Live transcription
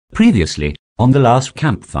Previously, on the last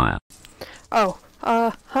campfire. Oh,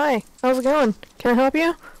 hi. How's it going? Can I help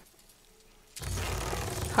you?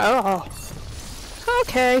 Oh.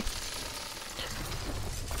 Okay.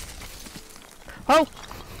 Oh!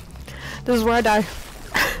 This is where I die.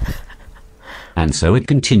 And so it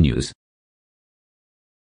continues.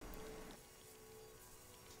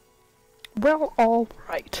 Well,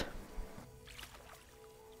 alright.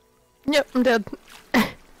 Yep, I'm dead.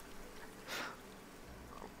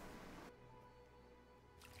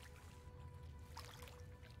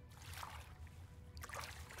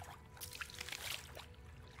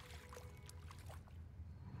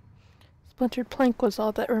 Splintered plank was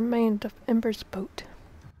all that remained of Ember's boat.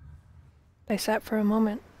 They sat for a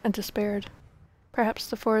moment and despaired. Perhaps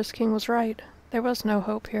the Forest King was right. There was no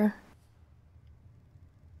hope here.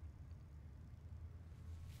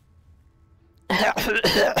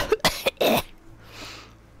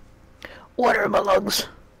 Water in my lungs.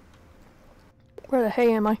 Where the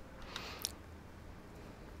hay am I?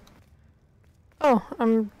 Oh,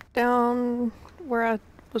 I'm down where I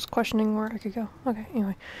was questioning where I could go. Okay,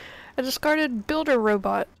 anyway. A discarded builder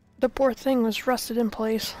robot. The poor thing was rusted in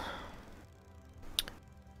place.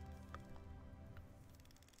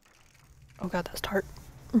 Oh god, that's tart.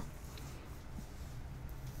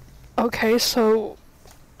 Okay, so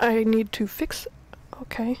I need to fix...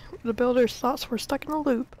 Okay, the builder's thoughts were stuck in a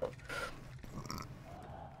loop.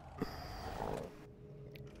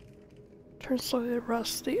 Turn slowly to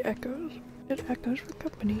rust, the echoes. It echoes for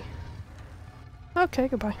company. Okay,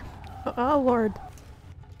 goodbye. Oh lord.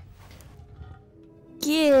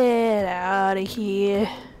 Get out of here.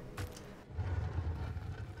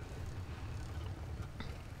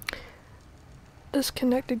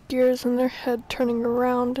 Disconnected gears in their head turning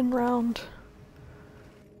around and round.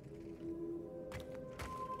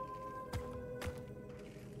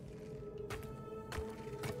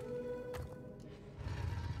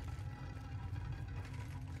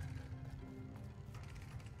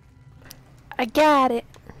 I got it.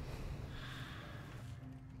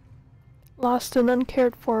 Lost and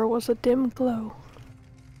uncared for was a dim glow.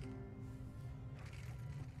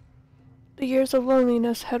 The years of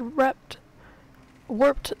loneliness had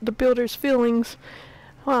warped the builder's feelings.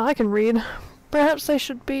 Well, I can read. Perhaps they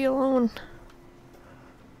should be alone.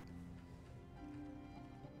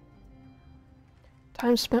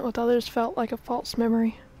 Time spent with others felt like a false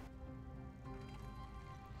memory.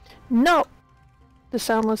 No! The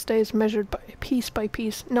soundless days measured by piece by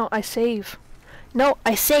piece. No, I save. No,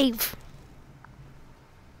 I save!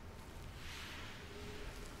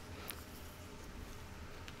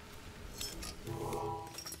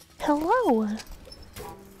 Hello!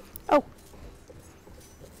 Oh.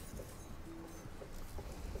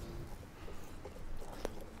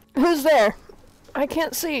 Who's there? I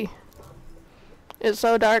can't see. It's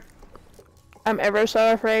so dark. I'm ever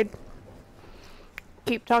so afraid.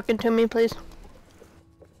 Keep talking to me, please.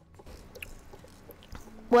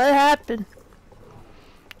 What happened?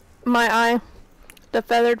 My eye. The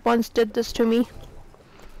feathered ones did this to me.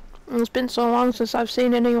 It's been so long since I've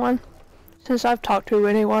seen anyone. Since I've talked to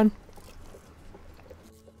anyone.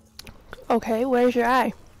 Okay, where's your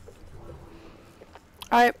eye?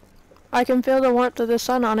 I can feel the warmth of the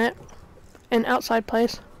sun on it. An outside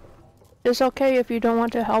place. It's okay if you don't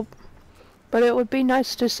want to help. But it would be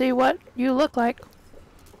nice to see what you look like.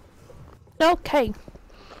 Okay.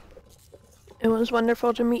 It was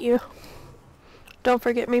wonderful to meet you. Don't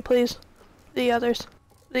forget me, please. The others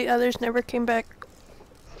never came back.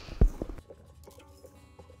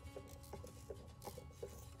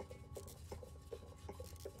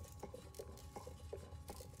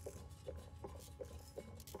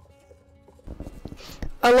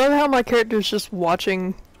 I love how my character's just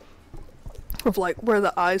watching of like where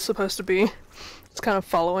the eye's supposed to be. It's kind of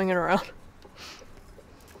following it around.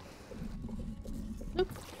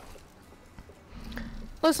 Oop.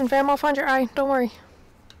 Listen, fam, I'll find your eye. Don't worry.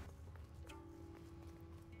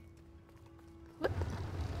 What?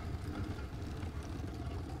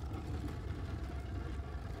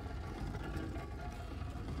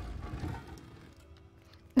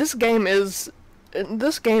 This game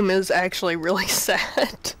is actually really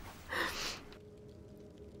sad.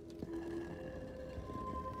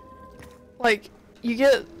 Like, you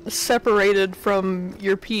get separated from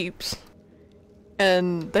your peeps,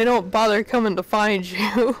 and they don't bother coming to find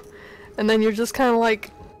you, and then you're just kind of like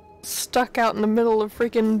stuck out in the middle of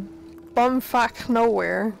freaking bumfuck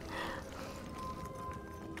nowhere.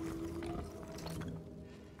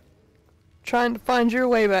 Trying to find your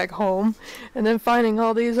way back home, and then finding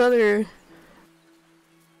all these other...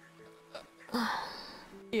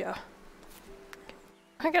 Yeah.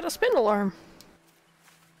 I got a spindle arm.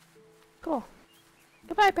 Cool.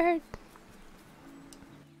 Goodbye, bird.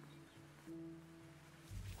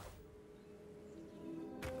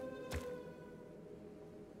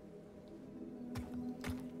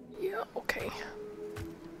 Yeah, okay.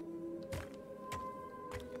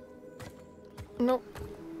 Nope.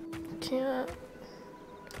 Can't.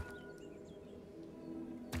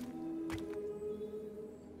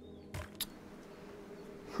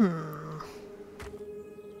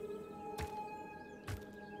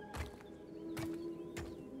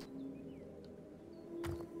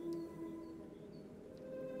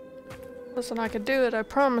 Listen, I could do it, I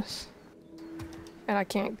promise. And I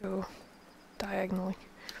can't go diagonally.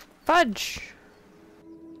 Fudge!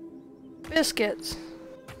 Biscuits!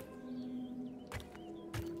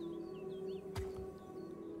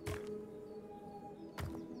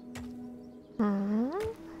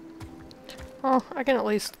 Well, I can at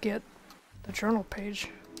least get the journal page.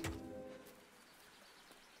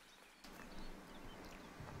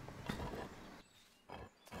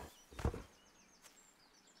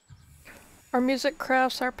 Our music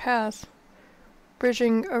crafts our path,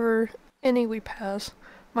 bridging over any we pass.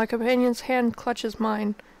 My companion's hand clutches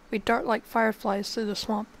mine. We dart like fireflies through the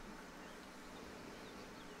swamp.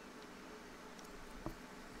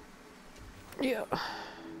 Yeah.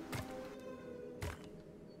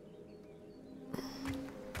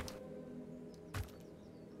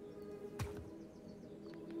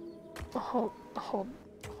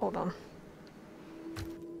 Hold on.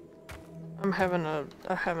 I'm having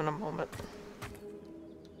a moment.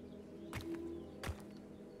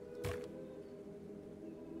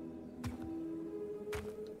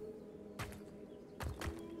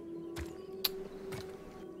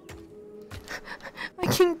 I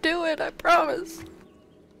can do it, I promise.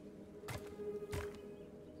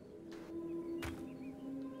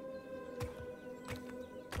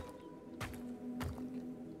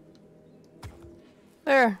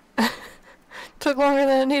 There. Took longer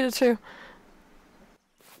than it needed to.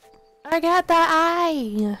 I got the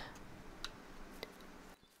eye!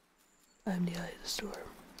 I'm the eye of the storm.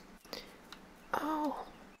 Oh.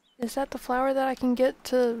 Is that the flower that I can get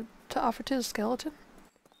to offer to the skeleton?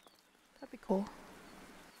 That'd be cool.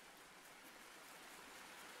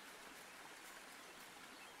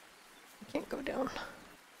 I can't go down.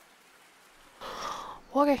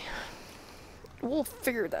 Okay. We'll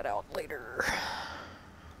figure that out later.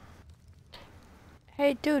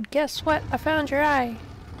 Hey dude, guess what? I found your eye.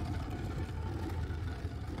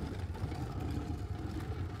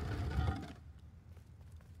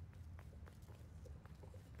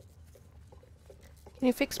 Can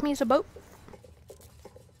you fix me a boat?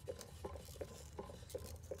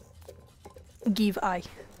 Give eye.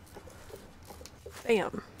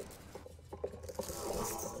 Bam.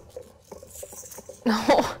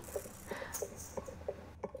 No.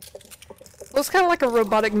 Looks kind of like a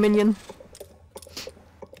robotic minion.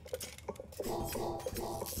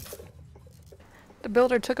 The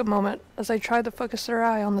builder took a moment as they tried to focus their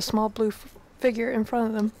eye on the small blue figure in front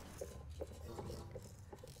of them.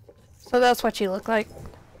 So that's what you look like.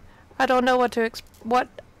 I don't know what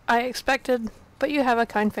I expected, but you have a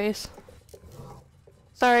kind face.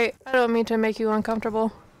 Sorry, I don't mean to make you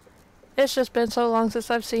uncomfortable. It's just been so long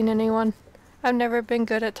since I've seen anyone. I've never been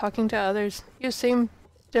good at talking to others. You seem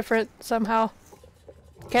different somehow.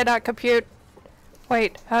 Cannot compute.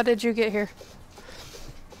 Wait, how did you get here?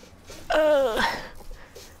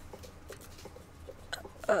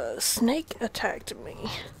 A snake attacked me.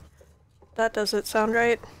 That doesn't sound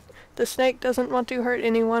right. The snake doesn't want to hurt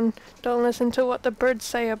anyone. Don't listen to what the birds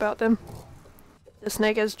say about them. The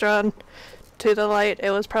snake is drawn to the light.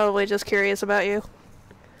 It was probably just curious about you.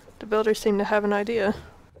 The builders seem to have an idea.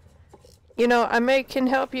 You know, can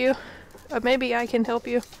help you. Maybe I can help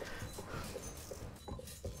you.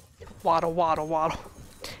 Waddle, waddle, waddle.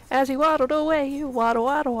 As he waddled away, you waddle,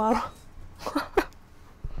 waddle, waddle.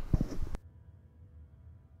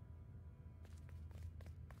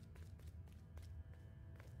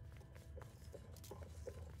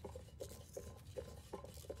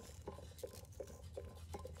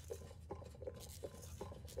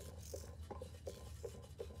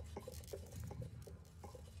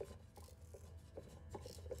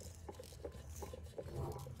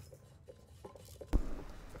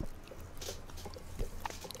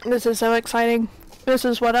 This is so exciting. This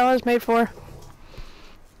is what I was made for.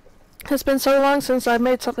 It's been so long since I've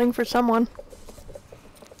made something for someone.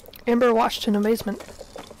 Ember watched in amazement.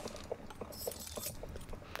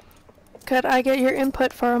 Could I get your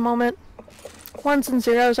input for a moment? Ones and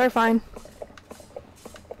zeros are fine.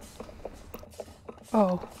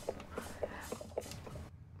 Oh.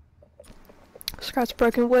 Scratch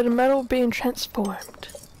broken wood and metal being transformed.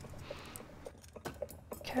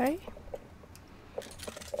 Okay.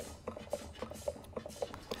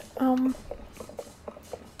 Um.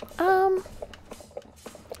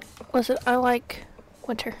 Listen, I like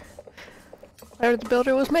winter. Whatever the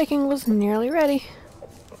builder was making was nearly ready.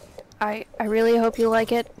 I really hope you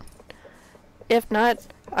like it. If not,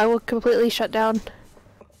 I will completely shut down.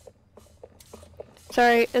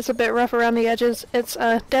 Sorry, it's a bit rough around the edges. It's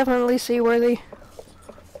definitely seaworthy.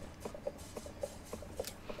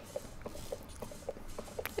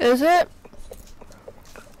 Is it?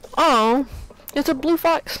 Oh, it's a blue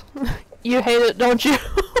fox. You hate it, don't you?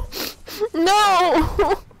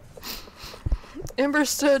 No! Ember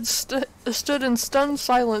stood in stunned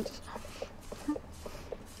silence.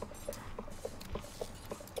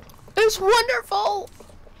 It's wonderful!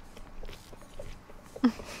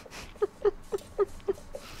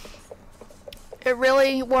 It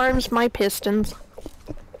really warms my pistons.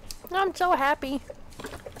 I'm so happy.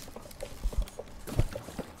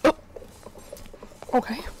 Oh.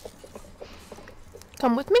 Okay.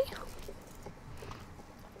 Come with me?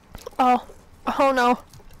 Oh. Oh no.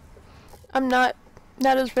 I'm not.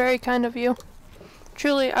 That is very kind of you.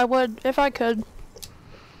 Truly, I would, if I could.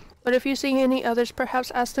 But if you see any others, perhaps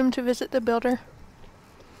ask them to visit the builder.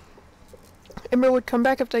 Ember would come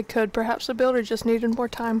back if they could. Perhaps the builder just needed more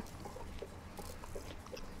time.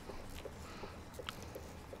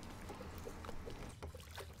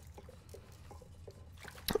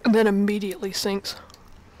 And then immediately sinks.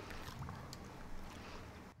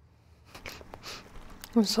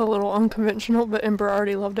 It was a little unconventional, but Ember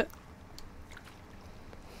already loved it.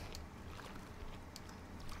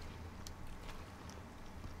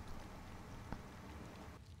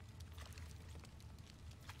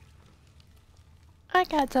 I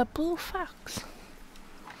got the blue fox.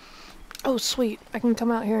 Oh, sweet. I can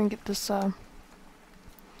come out here and get this,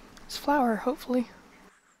 this flower, hopefully.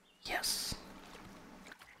 Yes.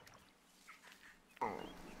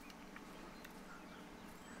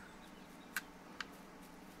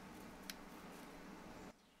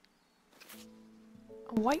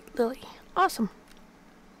 A white lily. Awesome.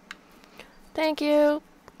 Thank you.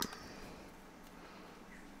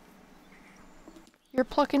 Your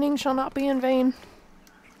plucking shall not be in vain.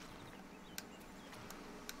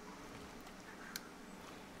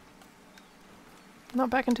 Not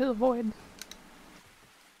back into the void.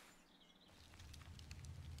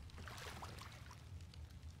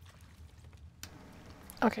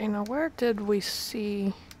 Okay, now where did we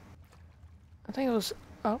see... I think it was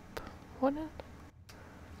up, wasn't it?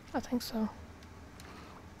 I think so.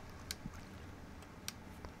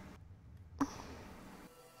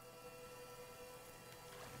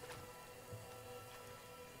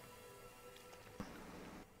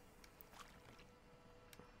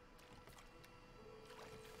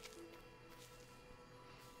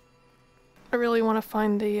 I really want to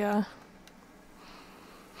find the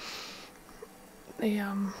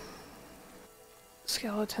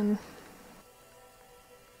skeleton.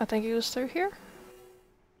 I think it was through here.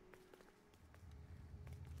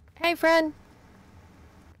 Hey, friend!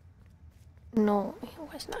 No,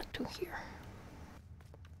 it was not through here.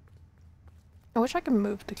 I wish I could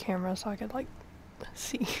move the camera so I could, like,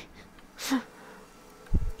 see.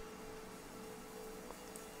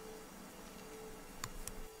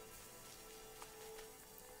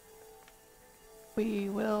 We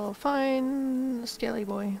will find the Scaly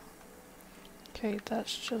Boy. Okay,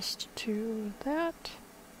 that's just to that.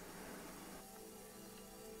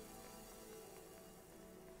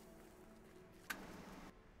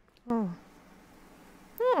 Oh.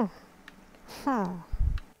 Hmm. Hmm.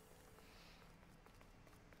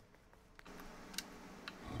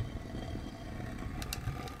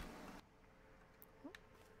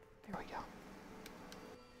 There we go.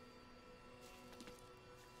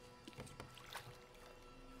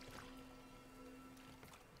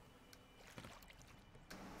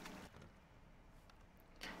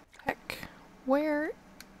 Heck, where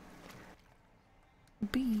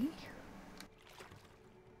B?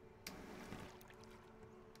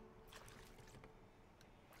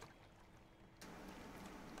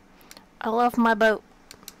 I love my boat.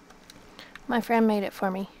 My friend made it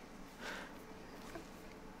for me.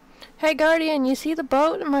 Hey Guardian, you see the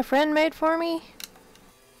boat that my friend made for me?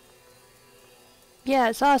 Yeah,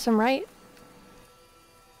 it's awesome, right?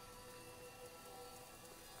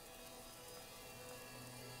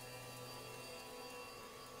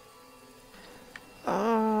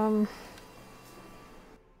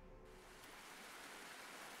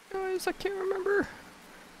 Guys, I can't remember.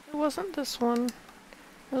 It wasn't this one.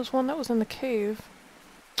 It was one that was in the cave.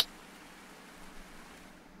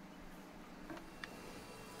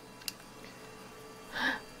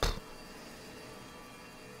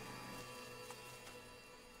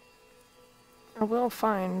 I will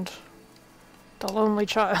find the lonely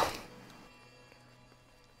child.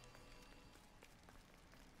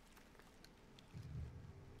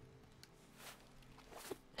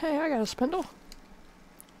 Hey, I got a spindle.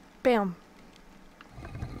 Bam.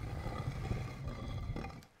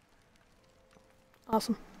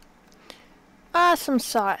 Awesome. Awesome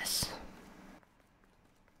sauce.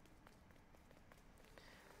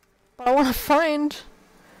 But I want to find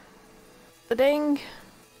the dang...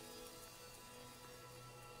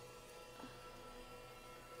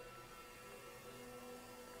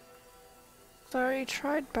 So I already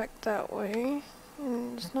tried back that way,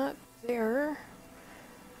 and it's not there.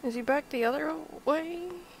 Is he back the other way?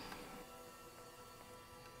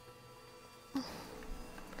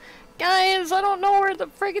 Guys, I don't know where the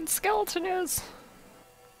friggin' skeleton is.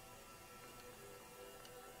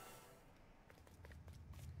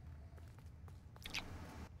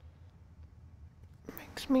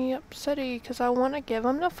 Makes me upsetty because I want to give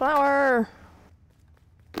him the flower.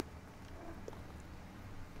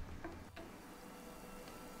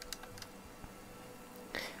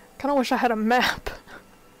 Kinda wish I had a map.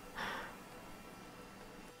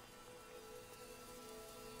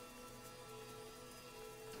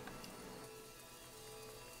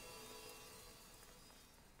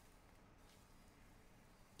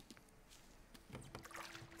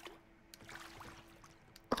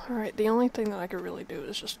 Alright, the only thing that I could really do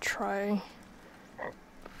is just try,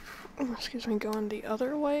 excuse me, going the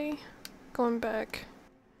other way, going back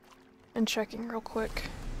and checking real quick.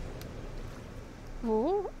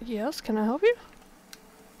 Oh, yes, can I help you?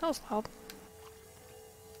 That was loud.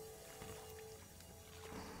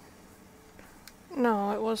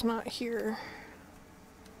 No, it was not here.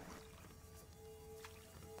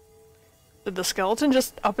 Did the skeleton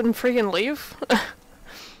just up and freaking leave?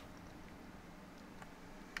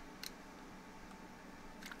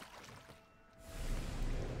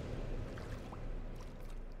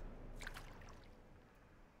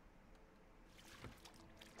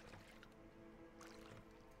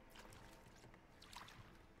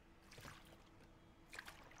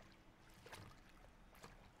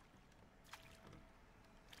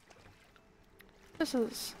 This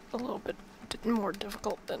is a little bit more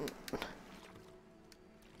difficult than it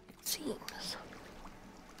seems.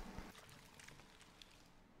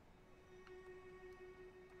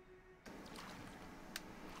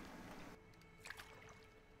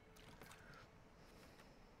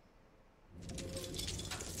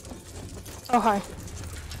 Oh, hi.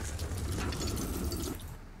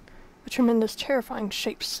 A tremendous, terrifying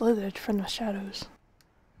shape slithered from the shadows.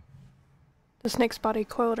 The snake's body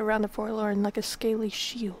coiled around the forlorn like a scaly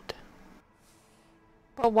shield.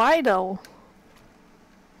 But why though?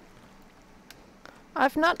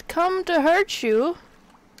 I've not come to hurt you.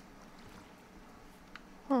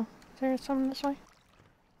 Oh, is there something this way?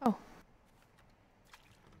 Oh.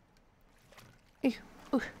 Ew,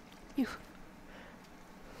 ooh, ew.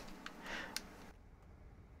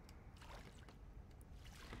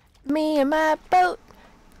 Me and my boat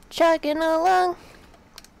chugging along.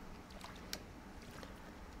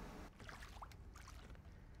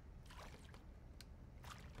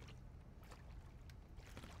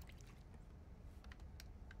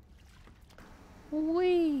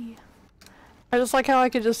 Whee! I just like how I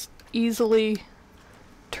could just easily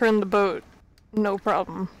turn the boat, no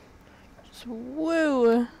problem. Just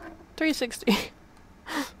woo! 360.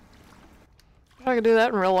 I could do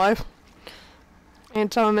that in real life.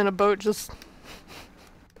 Anytime I'm in a boat, just...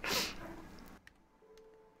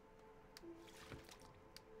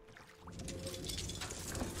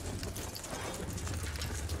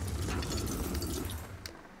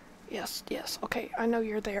 Yes, yes, okay, I know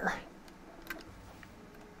you're there.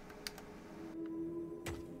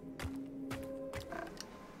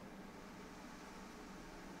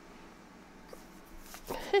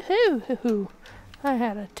 Hoo-hoo-hoo-hoo. I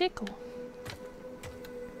had a tickle.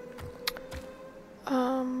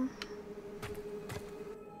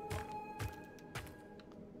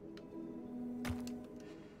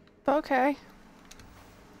 Okay.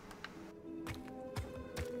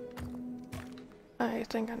 I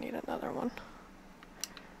think I need another one.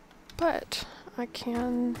 But I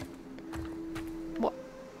can... What?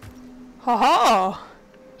 Ha-ha!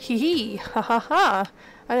 Hee-hee! Ha-ha-ha!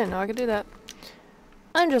 I didn't know I could do that.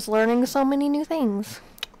 I'm just learning so many new things.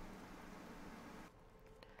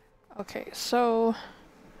 Okay, so...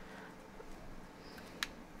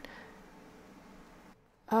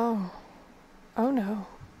 Oh. Oh no.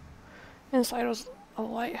 Inside was a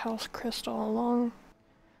lighthouse crystal,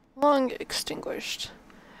 long extinguished.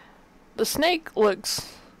 The snake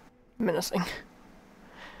looks menacing.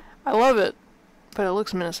 I love it, but it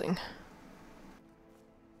looks menacing.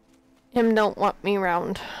 Him don't want me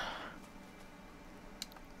around.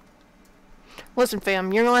 Listen,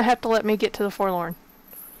 fam, you're gonna have to let me get to the forlorn.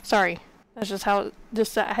 Sorry. That's just how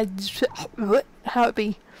how it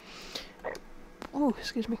be. Oh,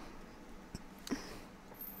 excuse me.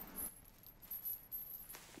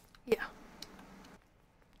 Yeah.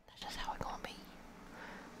 That's just how it gonna be.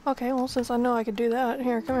 Okay, well, since I know I could do that,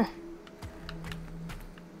 here, come here.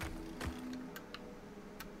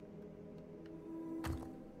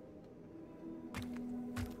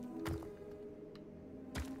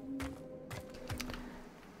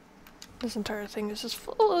 This entire thing is just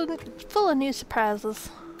full of new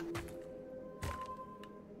surprises.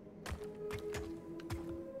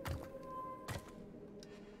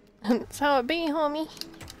 That's how it be, homie.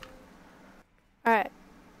 Alright.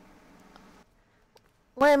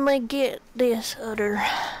 Let me get this other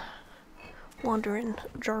wandering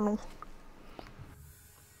journal.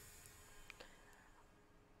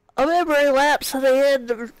 A memory lapse at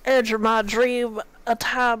the edge of my dream, a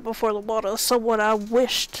time before the water, someone I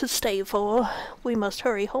wish to stay for. We must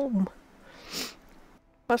hurry home.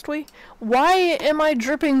 Must we? Why am I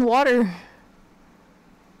dripping water?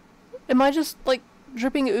 Am I just, like,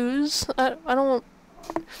 dripping ooze? I don't...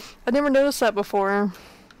 I never noticed that before.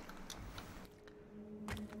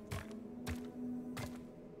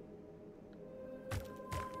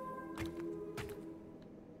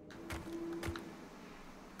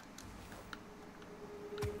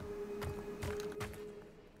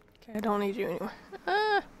 Okay, I don't need you anymore.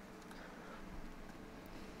 Ah!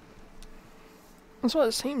 That's what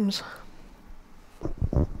it seems.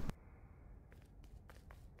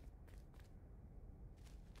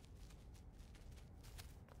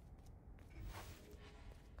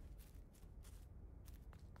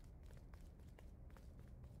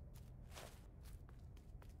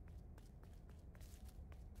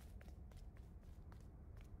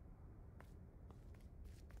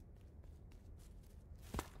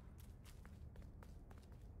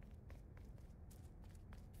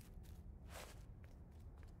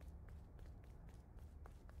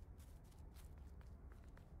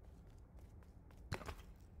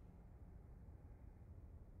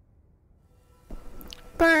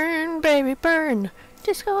 Burn, baby, burn!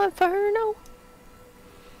 Disco Inferno!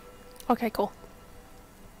 Okay, cool.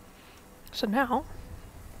 So now...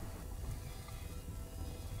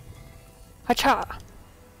 Hacha!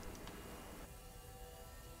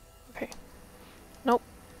 Okay. Nope.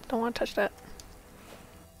 Don't want to touch that.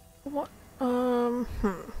 What?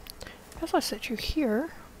 Guess I'll set you here.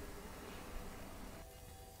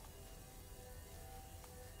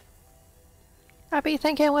 I be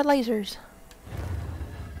thinking with lasers.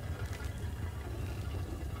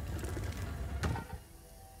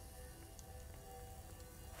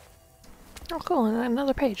 Oh cool, and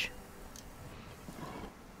another page.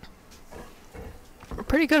 I'm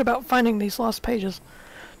pretty good about finding these lost pages.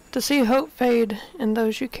 To see hope fade in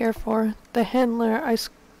those you care for, the harder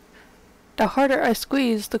I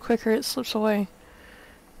squeeze, the quicker it slips away.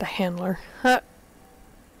 The handler. Huh.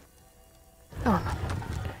 I don't know.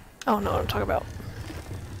 I don't know what I'm talking about.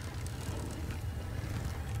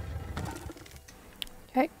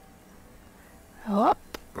 Okay. Up.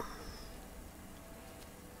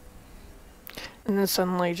 And then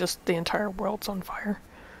suddenly just the entire world's on fire.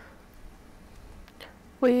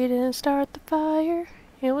 We didn't start the fire.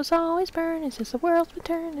 It was always burning since the world's been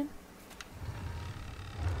turning.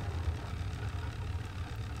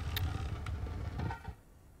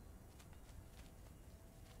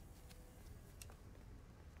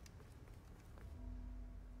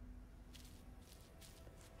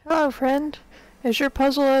 Hello, friend. Is your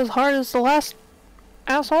puzzle as hard as the last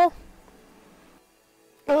asshole?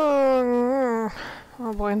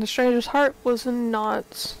 Oh boy, and the stranger's heart was in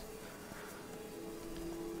knots.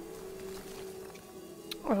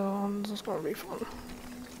 This is gonna be fun.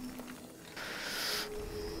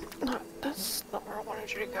 No, that's not where I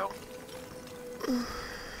wanted you to go.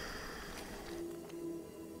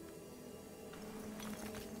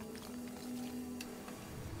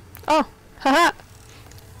 Oh, haha!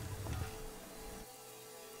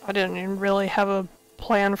 I didn't even really have a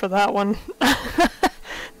plan for that one.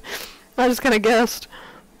 I just kind of guessed.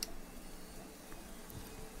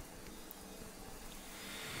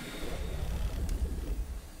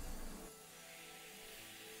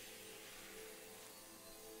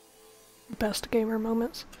 Best gamer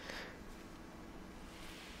moments.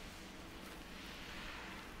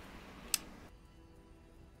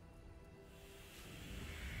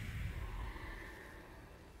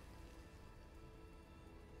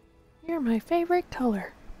 You're my favorite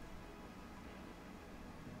color.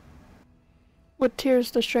 With tears,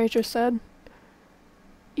 the stranger said,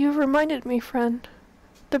 You reminded me, friend.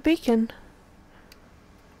 The beacon.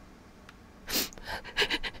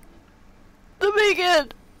 The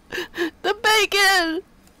beacon! The bacon!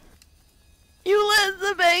 You lit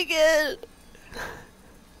the bacon!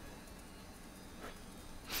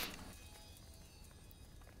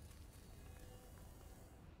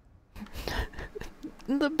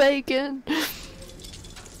 The bacon.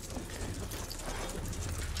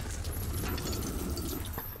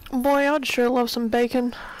 Boy, I'd sure love some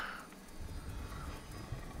bacon.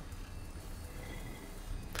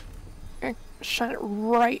 Shine it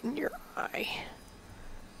right in your eye.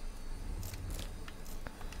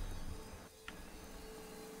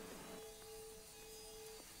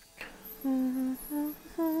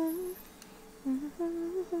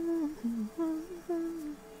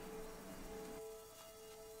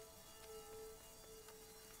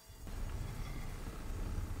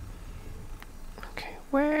 Okay,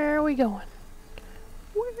 where are we going?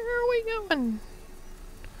 Where are we going?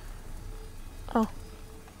 Oh.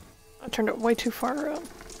 I turned it way too far up.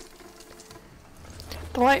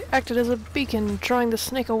 The light acted as a beacon, drawing the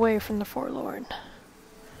snake away from the forlorn.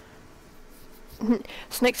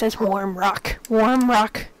 Snake says, warm rock, warm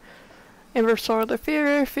rock. Ember saw the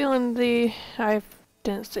fear, feeling the... I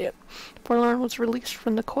didn't see it. Forlorn was released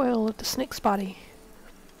from the coil of the snake's body.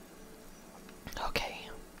 Okay.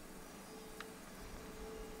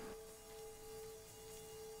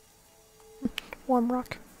 Warm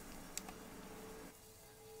rock.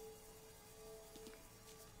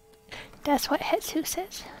 That's what Hetsu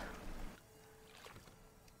says.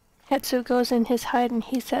 Hetsu goes in his hide and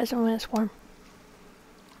he says when it's warm.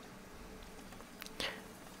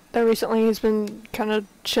 Though recently he's been kind of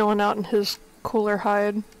chilling out in his cooler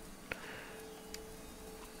hide. And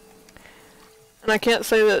I can't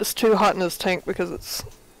say that it's too hot in his tank because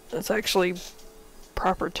it's actually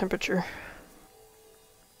proper temperature.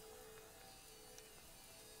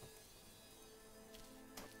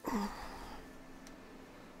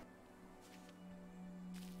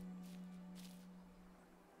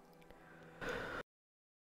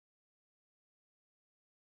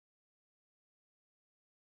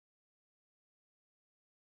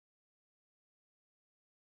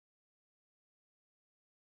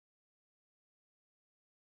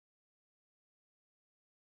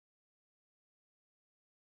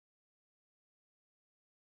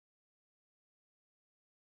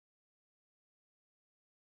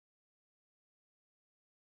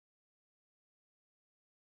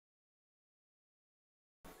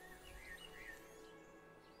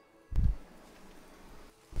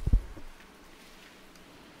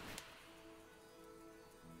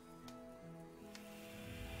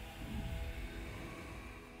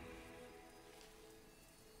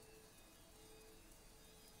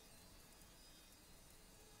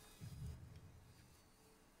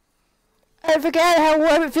 I forgot how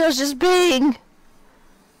warm it feels just being!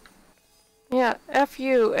 Yeah, F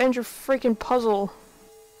you and your freaking puzzle.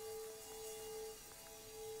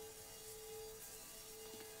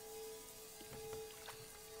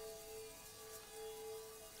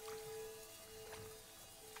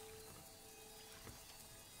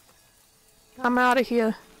 I'm out of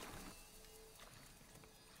here.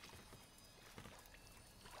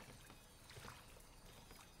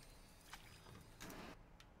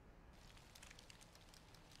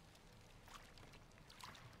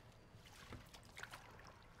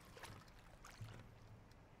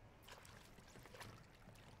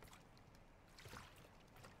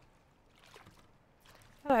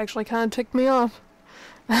 That actually kind of ticked me off.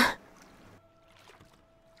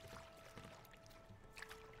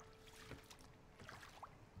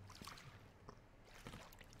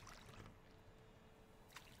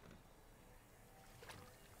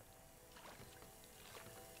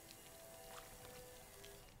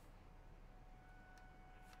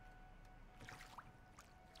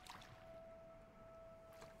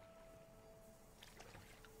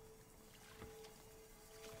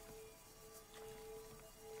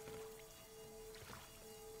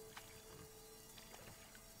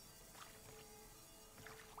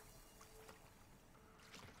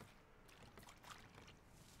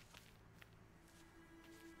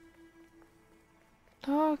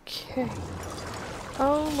 Okay.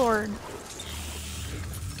 Oh lord.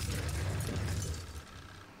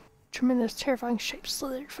 Tremendous, terrifying shape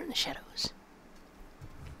slithered from the shadows.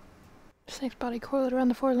 The snake's body coiled around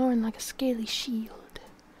the forlorn like a scaly shield.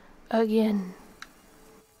 Again.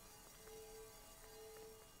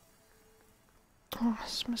 Oh,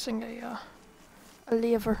 it's missing a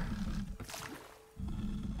lever.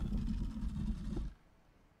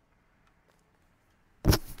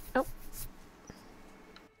 Oh.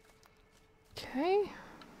 Okay.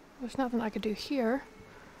 There's nothing I could do here.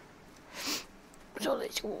 So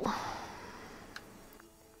let's go.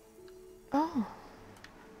 Oh.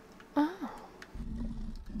 Oh.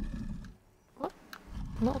 What?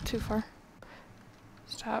 A little too far.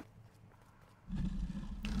 Stop.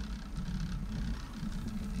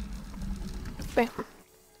 Bam.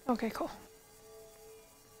 Okay, cool.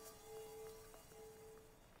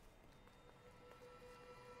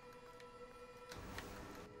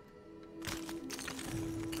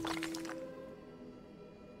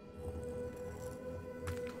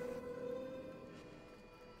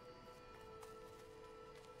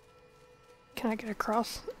 Can I get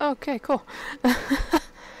across? Okay, cool.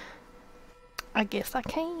 I guess I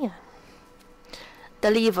can.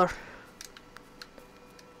 The lever.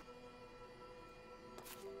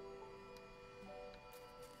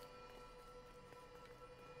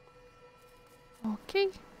 Okay.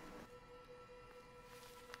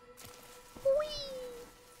 Whee!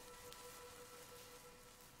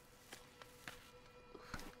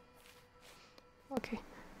 Okay.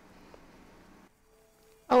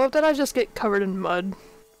 I love that I just get covered in mud.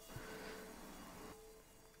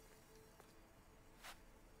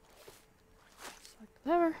 Select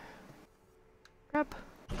lever. Grab.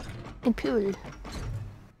 And pull.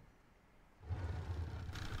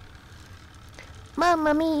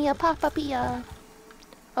 Mamma mia, Papa Pia.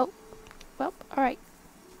 Oh, well, alright.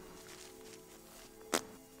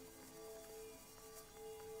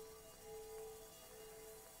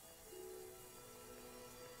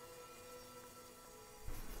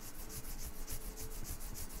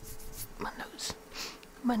 My nose.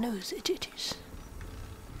 My nose, it itches.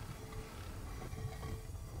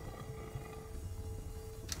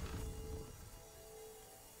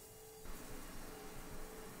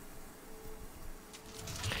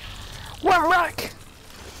 One rock!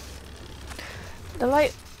 The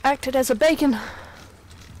light acted as a beacon.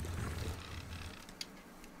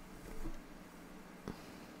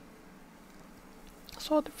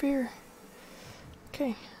 Saw the fear.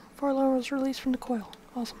 Okay, 4 alarm was released from the coil.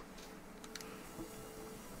 Awesome.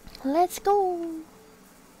 Let's go!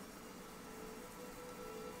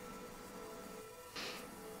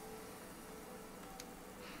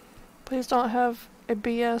 Please don't have a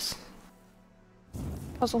BS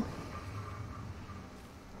puzzle.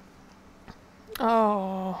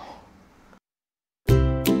 Oh.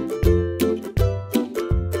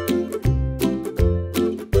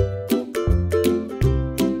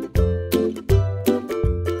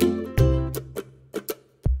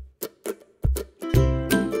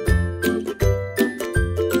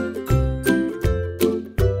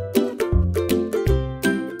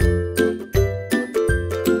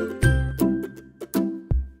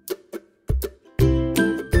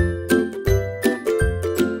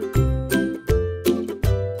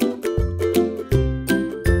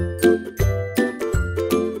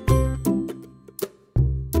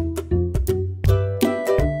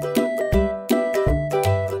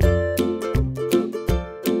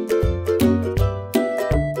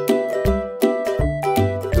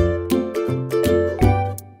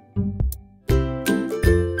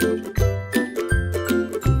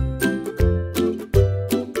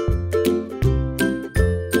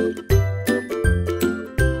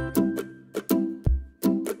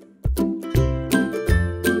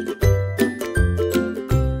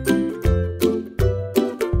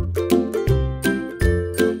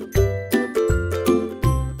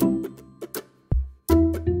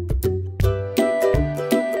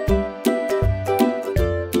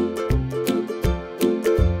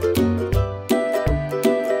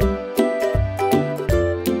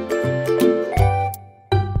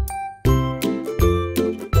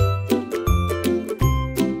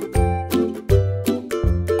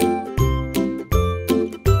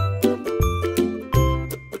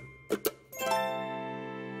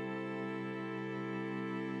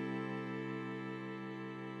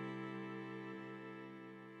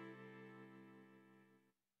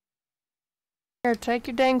 Here, take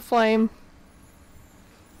your dang flame.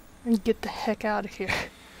 And get the heck out of here.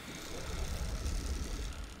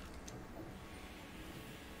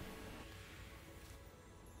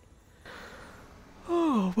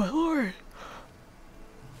 Oh my lord.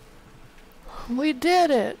 We did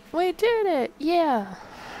it! We did it! Yeah!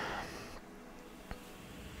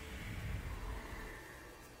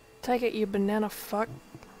 Take it, you banana fuck.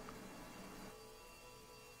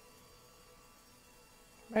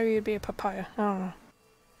 Maybe you'd be a papaya. I don't know.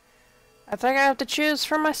 I think I have to choose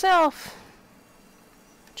for myself.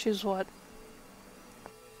 Choose what?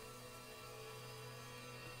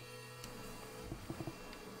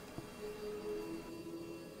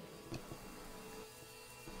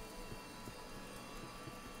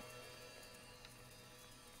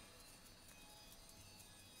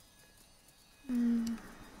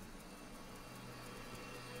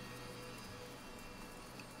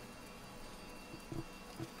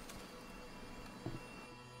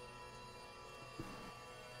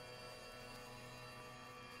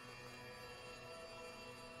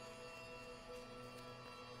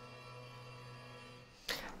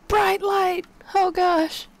 bright light! Oh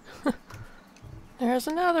gosh! There's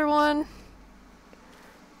another one.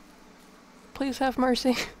 Please have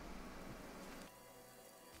mercy.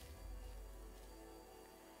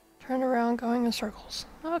 Turn around, going in circles.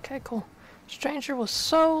 Okay, cool. Stranger was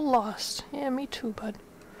so lost. Yeah, me too, bud.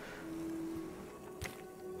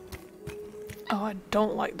 Oh, I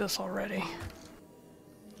don't like this already.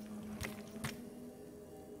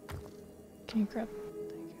 Can you grab?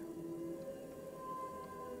 Thank you.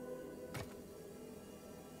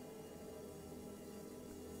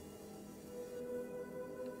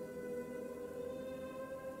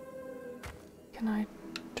 Can I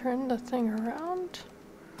turn the thing around?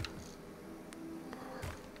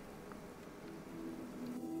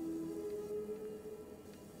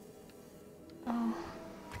 Oh.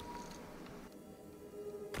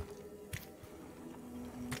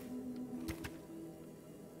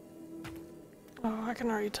 Oh, I can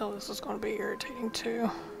already tell this is going to be irritating too.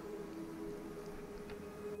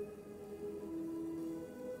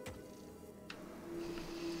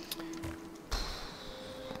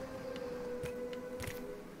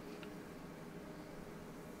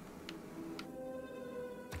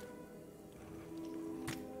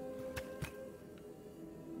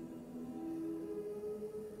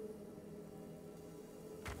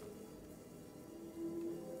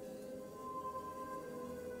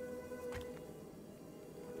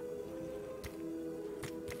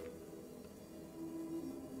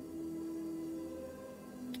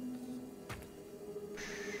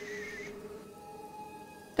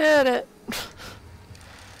 Did it!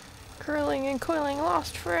 Curling and coiling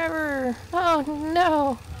lost forever! Oh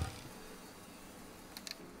no!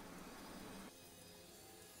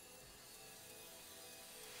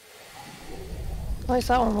 At least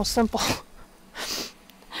that one was simple.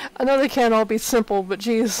 I know they can't all be simple, but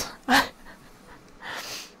geez.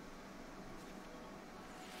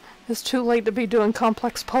 It's too late to be doing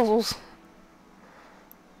complex puzzles.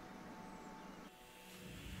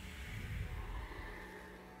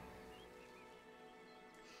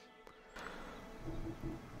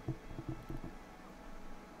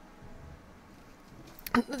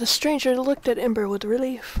 The stranger looked at Ember with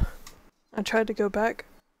relief. I tried to go back,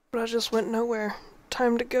 but I just went nowhere.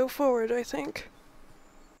 Time to go forward, I think.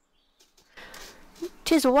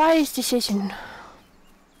 'Tis a wise decision.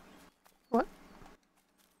 What?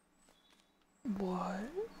 What?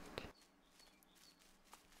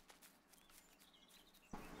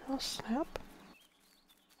 Oh, snap.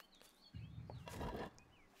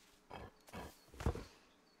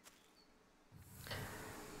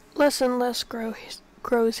 Less and less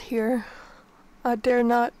grows here. I dare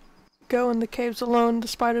not go in the caves alone. The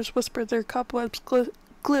spiders whisper, their cobwebs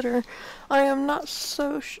glitter. I'm not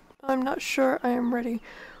sure I am ready.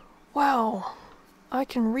 Wow, I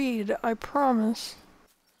can read, I promise.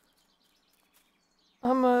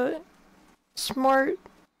 I'm a smart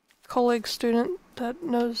college student that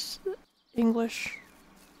knows English.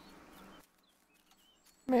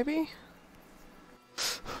 Maybe?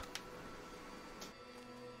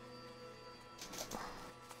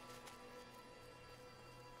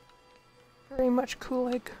 Very much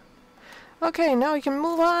Kool-Aid. Okay, now we can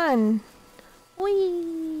move on.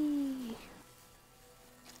 Whee!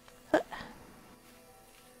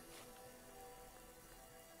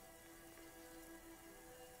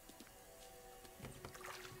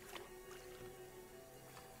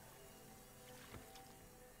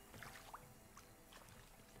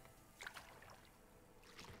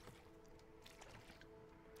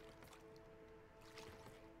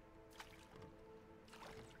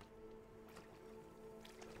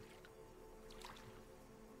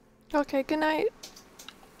 Okay, good night.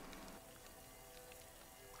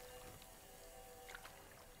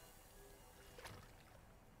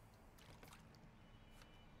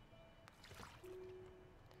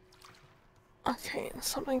 Okay,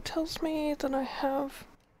 something tells me that I have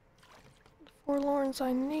the forlorns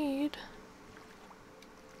I need.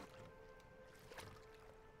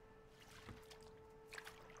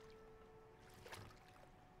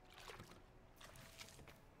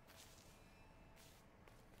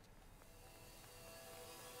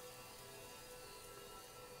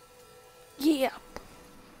 Yeah.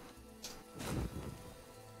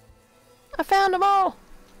 I found them all.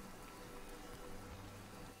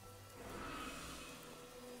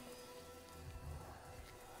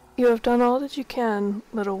 You have done all that you can,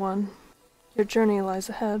 little one. Your journey lies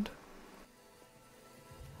ahead.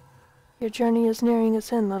 Your journey is nearing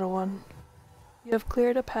its end, little one. You have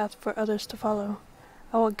cleared a path for others to follow.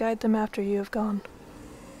 I will guide them after you have gone.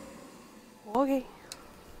 Okay.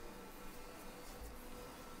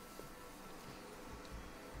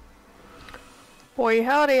 Boy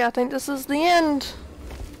howdy, I think this is the end.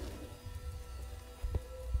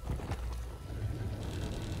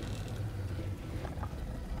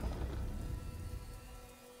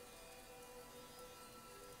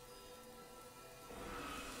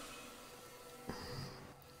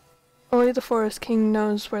 Only the Forest King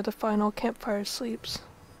knows where the final campfire sleeps.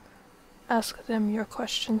 Ask them your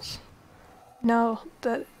questions. Know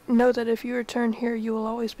that if you return here, you will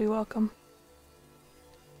always be welcome.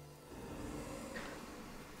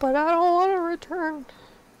 But I don't want to return.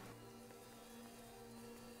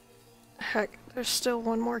 Heck, there's still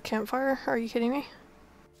one more campfire. Are you kidding me?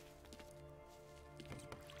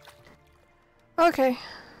 Okay.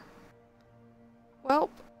 Well.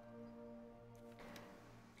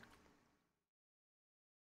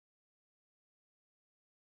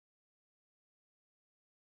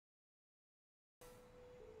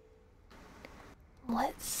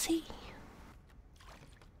 Let's see.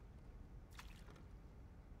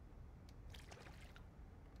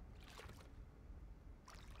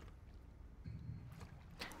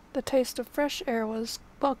 The taste of fresh air was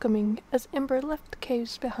welcoming as Ember left the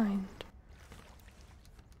caves behind.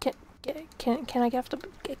 Can I get off the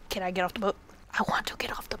can I get off the boat? I want to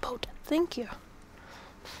get off the boat. Thank you.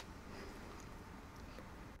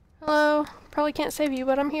 Hello. Probably can't save you,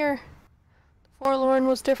 but I'm here. The Forlorn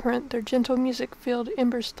was different. Their gentle music filled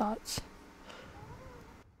Ember's thoughts.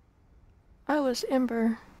 I was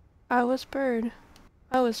Ember. I was Bird.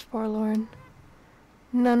 I was forlorn.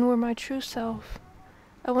 None were my true self.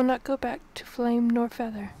 I will not go back to flame nor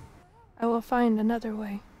feather. I will find another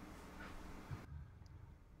way.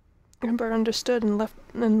 Ember understood and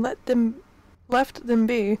left them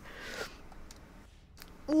be.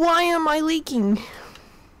 Why am I leaking?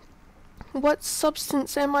 What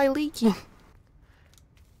substance am I leaking?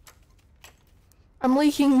 I'm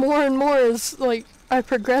leaking more and more as, like, I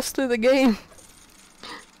progress through the game.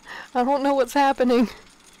 I don't know what's happening.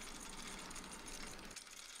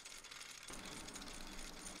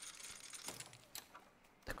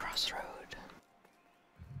 The crossroad.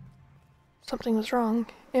 Something was wrong.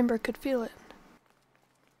 Ember could feel it.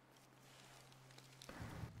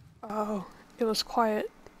 Oh, it was quiet.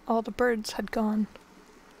 All the birds had gone.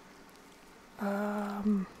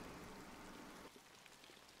 Oh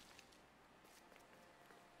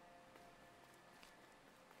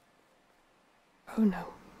no.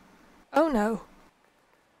 Oh no.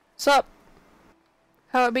 Sup?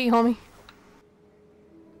 How it be, homie?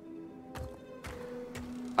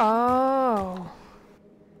 Oh.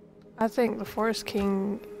 I think the Forest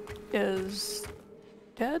King is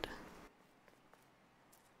dead?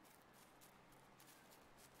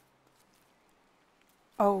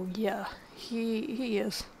 Oh yeah, he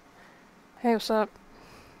is. Hey, what's up?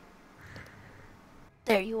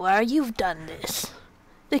 There you are, you've done this.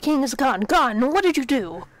 The king is gone, what did you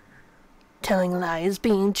do? Telling lies,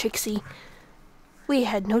 being tricksy. We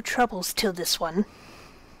had no troubles till this one.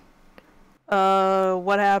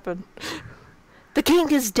 What happened? The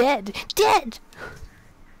king is dead! Dead!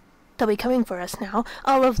 They'll be coming for us now,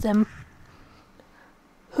 all of them.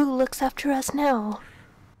 Who looks after us now?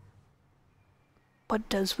 What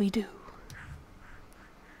does we do?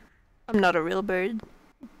 I'm not a real bird.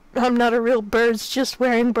 I'm not a real bird, just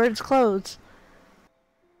wearing bird's clothes.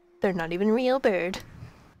 They're not even real bird.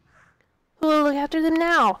 Who will look after them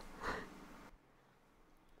now?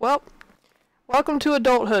 Well, welcome to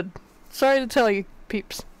adulthood. Sorry to tell you,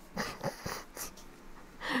 peeps.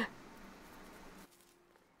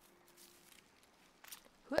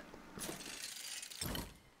 What?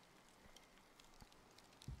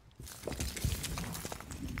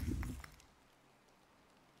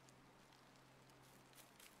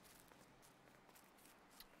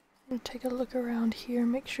 I'm gonna take a look around here,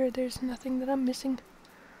 make sure there's nothing that I'm missing.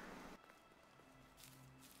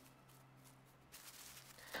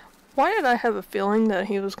 Why did I have a feeling that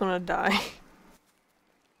he was gonna die?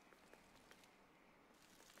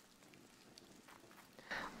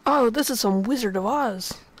 Oh, this is some Wizard of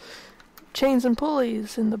Oz. Chains and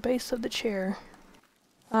pulleys in the base of the chair.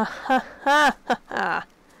 Ah ha ha ha ha.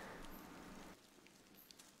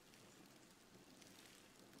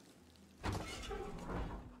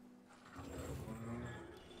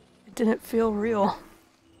 It didn't feel real.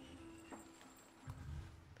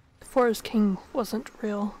 The Forest King wasn't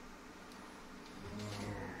real.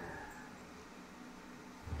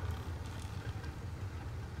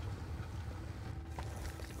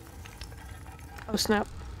 Oh snap.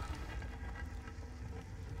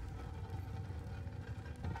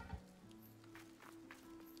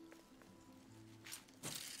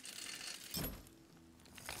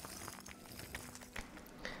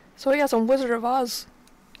 So we got some Wizard of Oz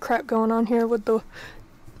crap going on here with the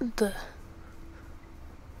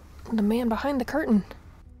man behind the curtain.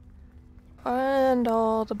 And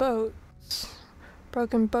all the boats.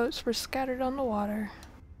 Broken boats were scattered on the water.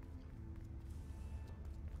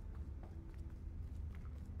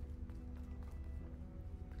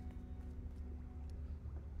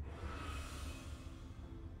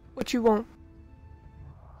 What you want?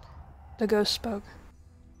 The ghost spoke.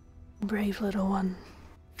 Brave little one.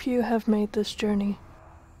 Few have made this journey.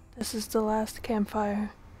 This is the last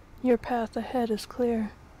campfire. Your path ahead is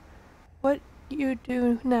clear. What you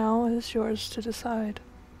do now is yours to decide.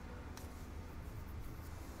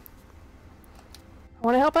 I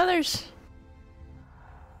want to help others.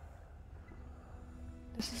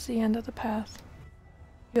 This is the end of the path.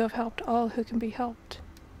 You have helped all who can be helped.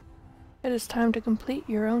 It is time to complete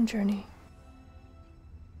your own journey.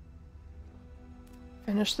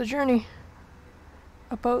 Finish the journey.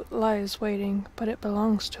 A boat lies waiting, but it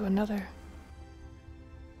belongs to another.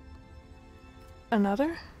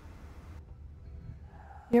 Another?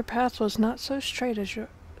 Your path was not so straight as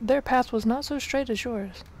their path was not so straight as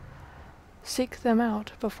yours. Seek them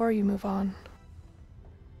out before you move on.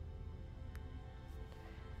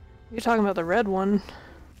 You're talking about the red one.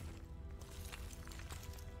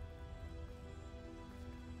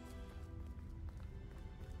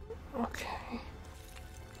 Okay.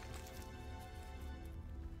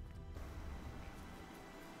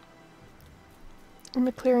 In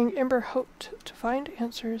the clearing, Ember hoped to find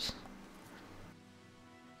answers.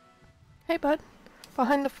 Hey, bud.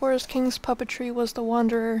 Behind the Forest King's puppetry was the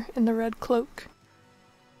wanderer in the red cloak.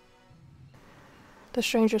 The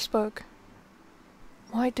stranger spoke.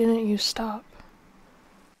 Why didn't you stop?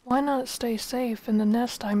 Why not stay safe in the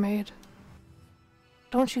nest I made?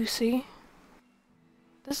 Don't you see?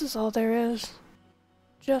 This is all there is.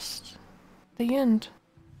 Just the end.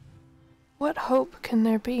 What hope can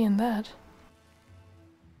there be in that?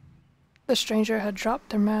 The stranger had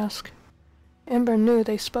dropped their mask. Ember knew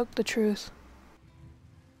they spoke the truth.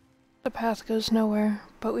 The path goes nowhere,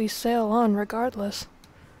 but we sail on regardless.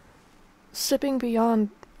 Slipping beyond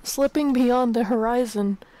the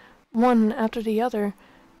horizon, one after the other,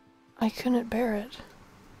 I couldn't bear it.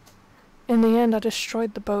 In the end, I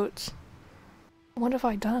destroyed the boats. What have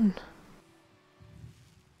I done?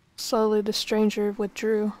 Slowly, the stranger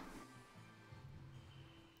withdrew.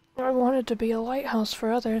 I wanted to be a lighthouse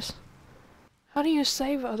for others. How do you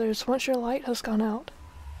save others once your light has gone out?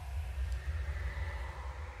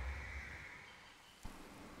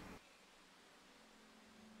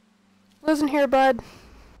 Listen here, bud. The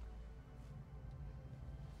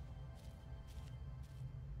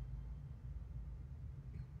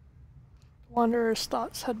wanderer's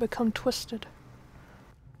thoughts had become twisted.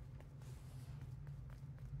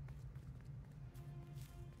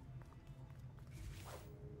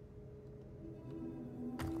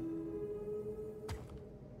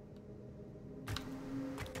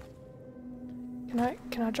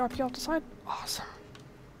 Can I drop you off the side? Awesome.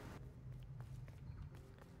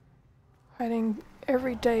 Hiding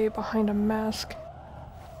every day behind a mask.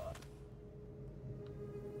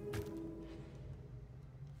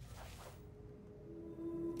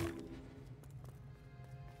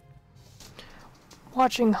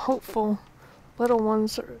 Watching hopeful little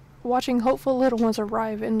ones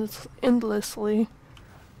arrive endlessly.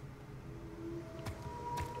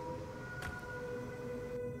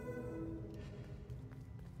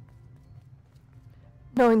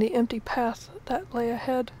 Knowing the empty path that lay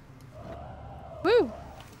ahead. Woo!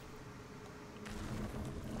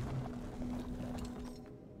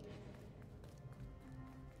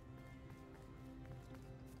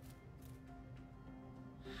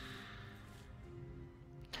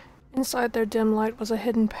 Inside their dim light was a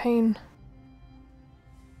hidden pain.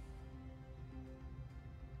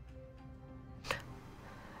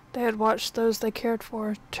 They had watched those they cared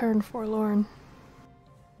for turn forlorn.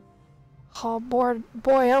 Oh, boy,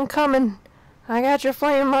 I'm coming! I got your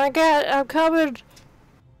flame, I'm coming!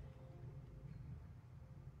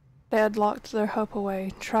 They had locked their hope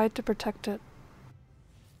away, tried to protect it.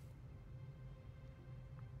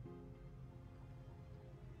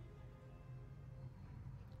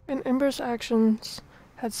 And Ember's actions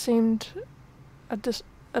had seemed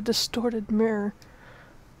a distorted mirror.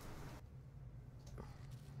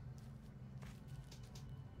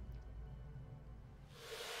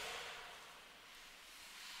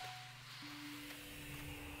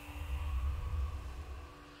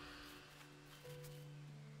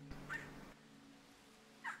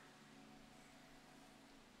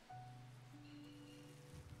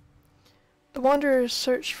 The wanderers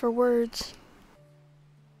searched for words.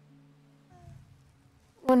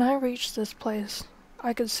 When I reached this place,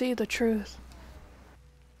 I could see the truth.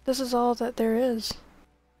 This is all that there is.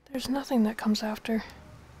 There's nothing that comes after.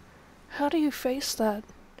 How do you face that?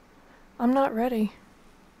 I'm not ready.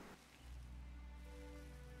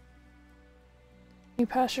 You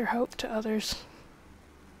pass your hope to others.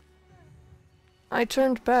 I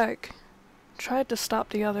turned back, tried to stop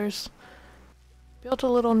the others. Built a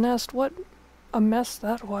little nest. What a mess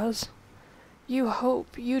that was. You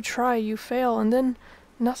hope, you try, you fail, and then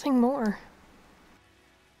nothing more.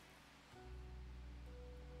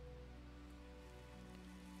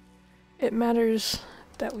 It matters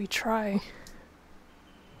that we try.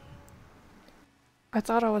 I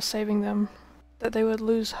thought I was saving them, that they would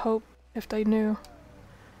lose hope if they knew.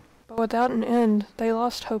 But without an end, they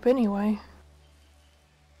lost hope anyway.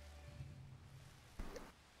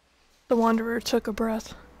 The Wanderer took a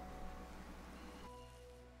breath.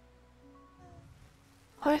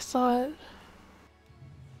 I thought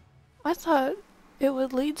it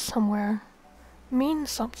would lead somewhere, mean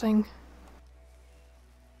something.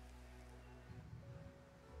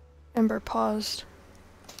 Ember paused.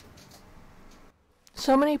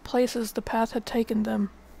 So many places the path had taken them.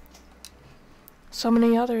 So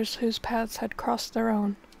many others whose paths had crossed their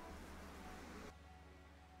own.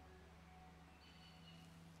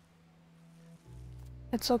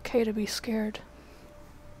 It's okay to be scared.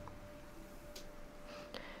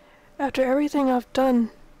 After everything I've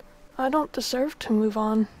done, I don't deserve to move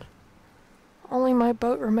on. Only my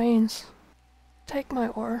boat remains. Take my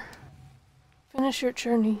oar. Finish your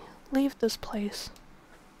journey. Leave this place.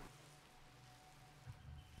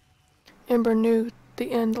 Ember knew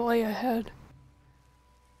the end lay ahead.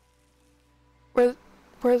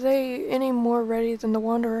 Were they any more ready than the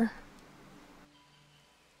Wanderer?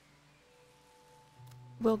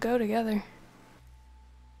 We'll go together.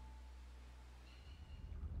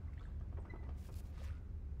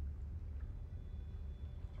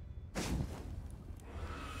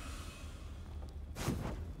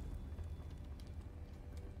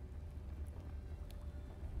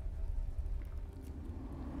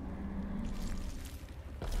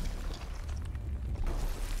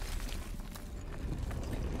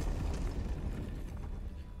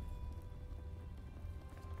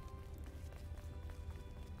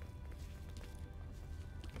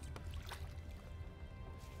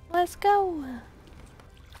 Let's go!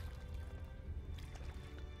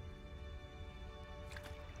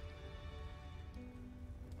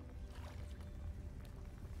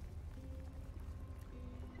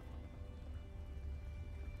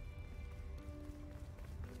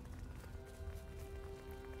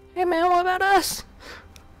 Hey man, what about us?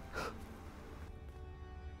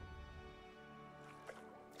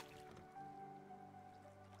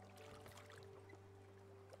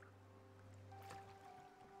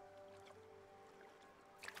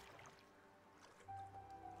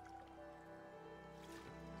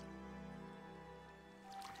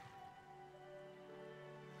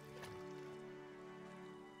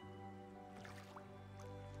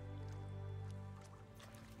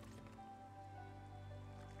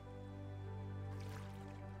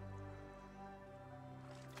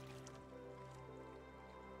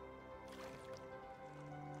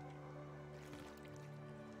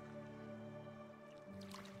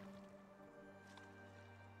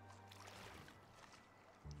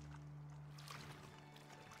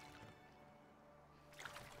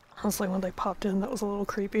 Honestly, when they popped in, that was a little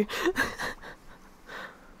creepy.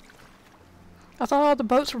 I thought all the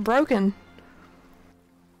boats were broken.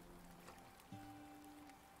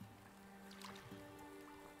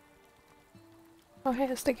 Oh hey,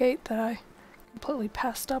 it's the gate that I completely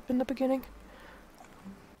passed up in the beginning.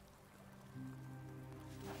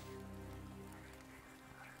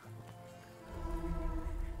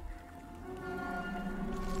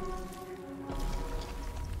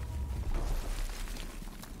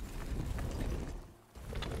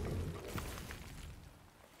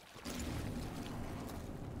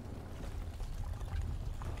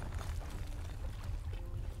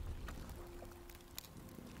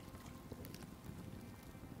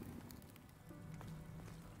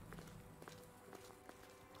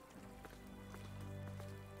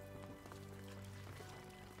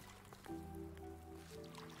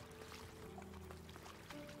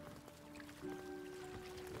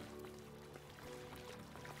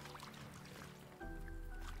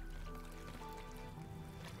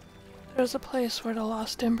 There's a place where the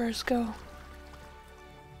lost embers go,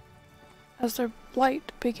 as their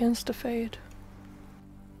light begins to fade.